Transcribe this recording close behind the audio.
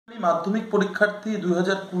মাধ্যমিক পরীক্ষার্থী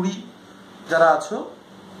 2020 যারা আছো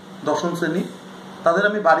দশম শ্রেণী, তাদের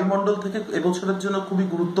আমি বাড়িমণ্ডল থেকে এবছরের জন্য খুবই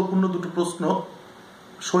গুরুত্বপূর্ণ দুটো প্রশ্ন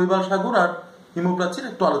শৈবাল সাগর আর হিমপ্রাচীর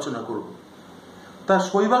একটু আলোচনা করব। তা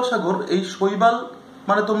শৈবাল সাগর, এই শৈবাল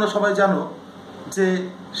মানে তোমরা সবাই জানো যে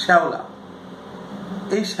শ্যাওলা।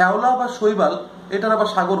 এই শ্যাওলা বা শৈবাল এটার আবার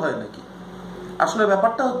সাগর হয় নাকি? আসলে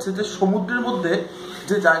ব্যাপারটা হচ্ছে যে সমুদ্রের মধ্যে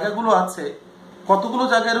যে জায়গাগুলো আছে, কতগুলো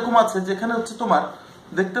জায়গা এরকম আছে যেখানে হচ্ছে তোমার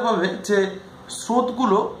দেখতে পাবে যে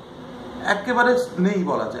স্রোতগুলো একেবারে নেই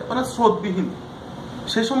বলা যায়, মানে স্রোতবিহীন।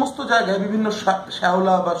 সে সমস্ত জায়গায় বিভিন্ন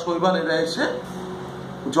শ্যাওলা বা শৈবাল এরা এসে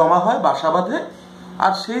জমা হয়, বাসা বাঁধে,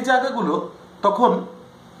 আর সেই জায়গাগুলো তখন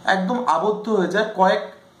একদম আবদ্ধ হয়ে যায়।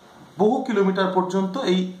 বহু কিলোমিটার পর্যন্ত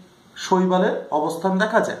এই শৈবালের অবস্থান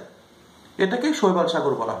দেখা যায়। এটাকেই শৈবাল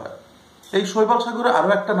সাগর বলা হয়। এই শৈবাল সাগরের আরো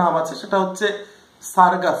একটা নাম আছে, সেটা হচ্ছে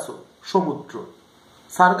সারগাসো, সমুদ্র।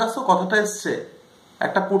 সারগাসো কথাটা এসছে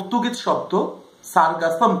একটা পর্তুগিজ শব্দ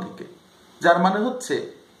সারগাসম থেকে, যার মানে হচ্ছে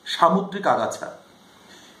সামুদ্রিক আগাছা।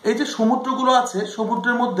 এই যে সমুদ্রগুলো আছে,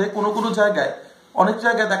 সমুদ্রের মধ্যে কোনো কোনো জায়গায়, অনেক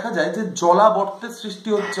জায়গায় দেখা যায় যে জলাবর্তের সৃষ্টি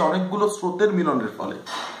হচ্ছে অনেকগুলো স্রোতের মিলনের ফলে।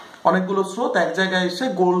 অনেকগুলো স্রোত এক জায়গায় এসে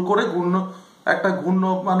গোল করে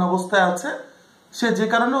ঘূর্ণমান অবস্থায় আছে, সে যে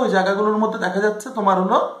কারণে ওই জায়গাগুলোর মধ্যে দেখা যাচ্ছে তোমার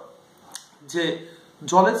হলো যে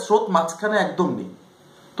জলের স্রোত মাঝখানে একদম নেই।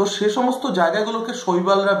 তো সে সমস্ত জায়গাগুলোকে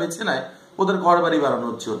শৈবালরা বেছে নেয় ওদের ঘর বাড়ি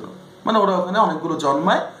বানানোর জন্য। মানে ওরা ওখানে অনেকগুলো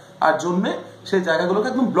জন্মায়, আর জন্মে সেই জায়গাগুলোকে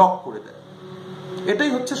একদম ব্লক করে দেয়।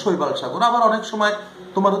 এটাই হচ্ছে শৈবাল সাগর। আবার অনেক সময়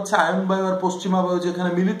তোমার হচ্ছে আয়ন বায়ু আর পশ্চিমা বায়ু যেখানে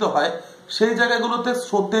মিলিত হয়, সেই জায়গাগুলোতে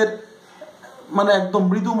স্রোতের মানে একদম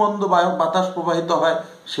মৃদু মন্দ বাতাস প্রবাহিত হয়,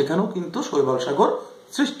 সেখানেও কিন্তু শৈবাল সাগর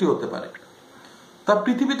সৃষ্টি হতে পারে। তা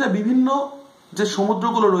পৃথিবীতে বিভিন্ন যে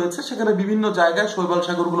সমুদ্রগুলো রয়েছে সেখানে বিভিন্ন জায়গায় শৈবাল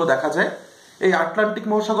সাগরগুলো দেখা যায়। এই আটলান্টিক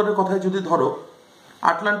মহাসাগরের কথাই যদি ধরো,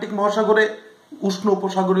 আটলান্টিক মহাসাগরে উষ্ণ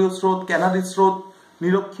উপসাগরীয় স্রোত, ক্যানারি স্রোত,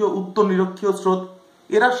 নিরক্ষীয় উত্তর নিরক্ষীয় স্রোত,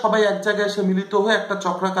 এরা সবাই এক জায়গায় এসে মিলিত হয়ে একটা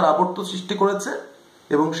চক্রাকার আবর্ত সৃষ্টি করেছে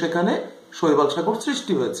এবং সেখানে শৈবাল সাগর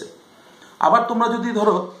সৃষ্টি হয়েছে। আবার তোমরা যদি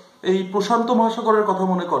ধরো এই প্রশান্ত মহাসাগরের কথা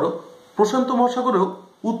মনে করো, প্রশান্ত মহাসাগরেও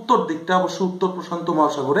উত্তর দিকটা, অবশ্য উত্তর প্রশান্ত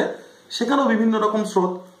মহাসাগরে, সেখানেও বিভিন্ন রকম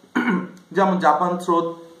স্রোত, যেমন জাপান স্রোত,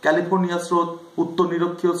 ক্যালিফোর্নিয়া স্রোত, উত্তর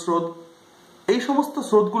নিরক্ষীয় স্রোত, এই সমস্ত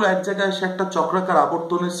স্রোতগুলো এক জায়গায় এসে একটা চক্রাকার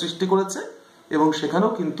আবর্তনের সৃষ্টি করেছে এবং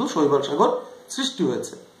সেখানেও কিন্তু শৈবাল সাগর সৃষ্টি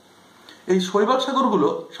হয়েছে। এই শৈবাল সাগরগুলো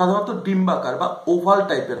সাধারণত ডিম্বাকার বা ওভাল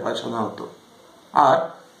টাইপের হয় সাধারণত, আর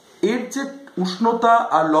এর যে উষ্ণতা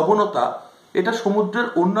আর লবণতা, এটা সমুদ্রের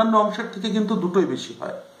অন্যান্য অংশের থেকে কিন্তু দুটোই বেশি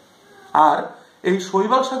হয়। আর এই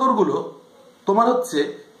শৈবাল সাগরগুলো তোমার হচ্ছে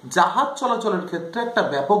জাহাজ চলাচলের ক্ষেত্রে একটা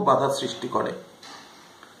ব্যাপক বাধা সৃষ্টি করে।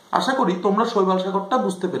 আশা করি তোমরা শৈবাল সাগরটা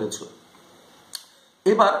বুঝতে পেরেছো।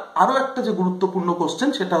 এবার আরো একটা যে গুরুত্বপূর্ণ কোশ্চেন,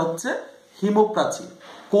 সেটা হচ্ছে হিমপ্রাচীর,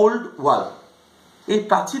 কোল্ড ওয়াল। এই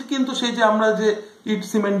প্রাচীর কিন্তু সেই যে আমরা যে ইট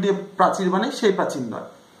সিমেন্ট দিয়ে প্রাচীর বানাই সেই প্রাচীর নয়।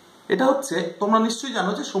 এটা হচ্ছে, তোমরা নিশ্চয়ই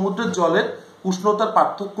জানো যে সমুদ্রের জলের উষ্ণতার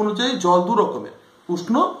পার্থক্য অনুযায়ী জল দু রকমের,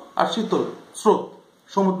 উষ্ণ আর শীতল স্রোত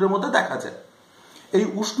সমুদ্রের মধ্যে দেখা যায়। এই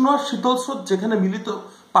উষ্ণ আর শীতল স্রোত যেখানে মিলিত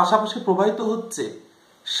পাশাপাশি প্রবাহিত হচ্ছে,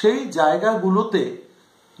 সেই জায়গাগুলোতে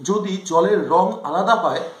যদি জলের রং আলাদা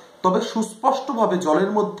হয়, তবে সুস্পষ্টভাবে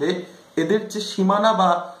জলের মধ্যে এদের যে সীমানা বা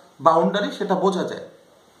বাউন্ডারি সেটা বোঝা যায়।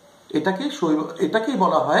 এটাকেই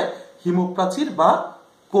বলা হয় হিমপ্রাচীর বা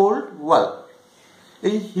কোল্ড ওয়াল।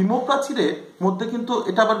 এই হিমপ্রাচীরের মধ্যে কিন্তু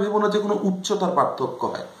এটা আবার ভেবো না যে কোনো উচ্চতার পার্থক্য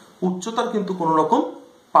হয়। উচ্চতার কিন্তু কোনো রকম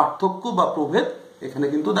পার্থক্য বা প্রভেদ এখানে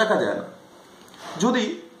কিন্তু দেখা যায় না। যদি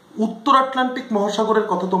উত্তর আটলান্টিক মহাসাগরের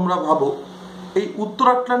কথা তোমরা ভাবো, এই উত্তর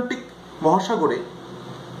আটলান্টিক মহাসাগরে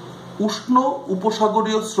উষ্ণ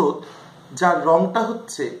উপসাগরীয় স্রোত, যার রংটা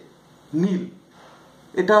হচ্ছে নীল,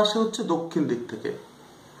 এটা আসে হচ্ছে দক্ষিণ দিক থেকে।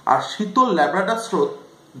 আর শীতল ল্যাব্রাডার স্রোত,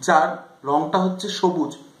 যার রংটা হচ্ছে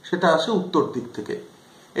সবুজ, সেটা আসে উত্তর দিক থেকে।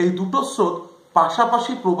 এই দুটো স্রোত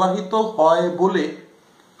পাশাপাশি প্রবাহিত হয় বলে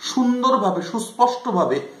সুন্দরভাবে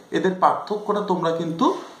সুস্পষ্টভাবে এদের পার্থক্যটা তোমরা কিন্তু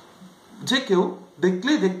যে কেউ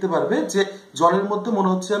দেখলেই দেখতে পারবে যে জলের মধ্যে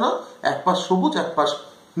মনে হচ্ছে যেন এক পাশ সবুজ এক পাশ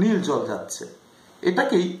নীল জল যাচ্ছে।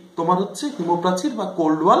 এটাকেই তোমার হচ্ছে হিমপ্রাচীর বা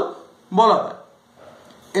কোল্ড ওয়াল বলা হয়।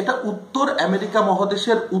 এটা উত্তর আমেরিকা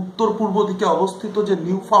মহাদেশের উত্তর পূর্ব দিকে অবস্থিত যে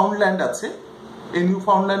নিউ ফাউন্ডল্যান্ড আছে, এই নিউ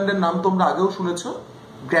ফাউন্ডল্যান্ডের নাম তোমরা আগেও শুনেছ,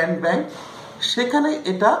 গ্র্যান্ড ব্যাংক, সেখানে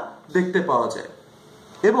এটা দেখতে পাওয়া যায়।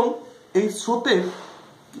 এবং এই স্রোতের,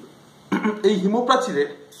 এই হিমপ্রাচীরের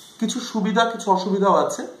কিছু সুবিধা কিছু অসুবিধাও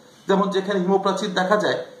আছে। যেমন যেখানে হিমপ্রাচীর দেখা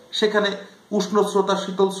যায় সেখানে উষ্ণ স্রোত আর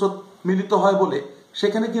শীতল স্রোত মিলিত হয় বলে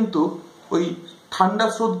সেখানে কিন্তু ওই ঠান্ডা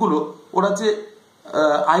স্রোতগুলো, ওরা যে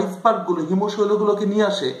আইসবার্গগুলো, হিমশৈলগুলোকে নিয়ে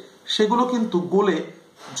আসে, সেগুলো কিন্তু গলে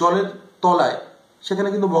জলের তলায় সেখানে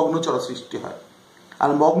কিন্তু মগ্নচড়া সৃষ্টি হয়। আর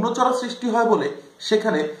মগ্নচড়া সৃষ্টি হয় বলে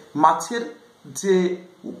সেখানে মাছের যে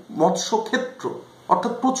মৎস্য ক্ষেত্র,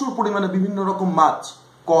 অর্থাৎ প্রচুর পরিমাণে বিভিন্ন রকম মাছ,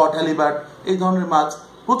 কড, হ্যালিবার্ড এই ধরনের মাছ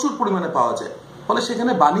প্রচুর পরিমাণে পাওয়া যায়। ফলে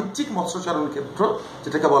সেখানে বাণিজ্যিক মৎস্যচারণ ক্ষেত্র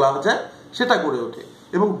যেটাকে বলা যায় সেটা গড়ে ওঠে,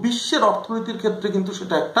 এবং বিশ্বের অর্থনীতির ক্ষেত্রে কিন্তু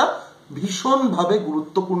সেটা একটা ভীষণভাবে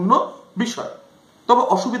গুরুত্বপূর্ণ বিষয়। তবে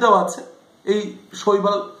অসুবিধাও আছে। এই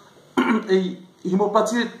শৈবাল, এই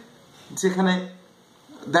হিমপ্রাচীর যেখানে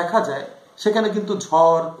দেখা যায় সেখানে কিন্তু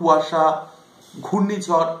ঝড়, কুয়াশা,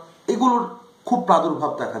 ঘূর্ণিঝড় এগুলোর খুব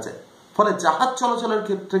প্রাদুর্ভাব দেখা যায়। ফলে জাহাজ চলাচলের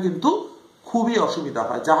ক্ষেত্রে কিন্তু খুবই অসুবিধা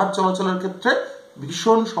হয়, জাহাজ চলাচলের ক্ষেত্রে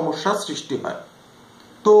ভীষণ সমস্যার সৃষ্টি হয়।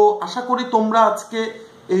 তো আশা করি তোমরা আজকে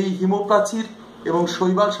এই হিমপ্রাচীর এবং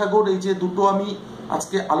শৈবাল সাগর, এই যে দুটো আমি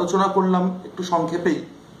আজকে আলোচনা করলাম একটু সংক্ষেপেই,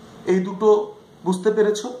 এই দুটো বুঝতে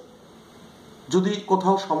পেরেছ। যদি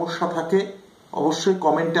কোথাও সমস্যা থাকে অবশ্যই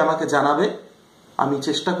কমেন্টে আমাকে জানাবে, আমি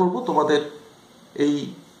চেষ্টা করব তোমাদের এই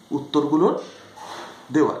উত্তরগুলো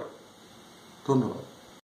দেওয়ার। ধন্যবাদ।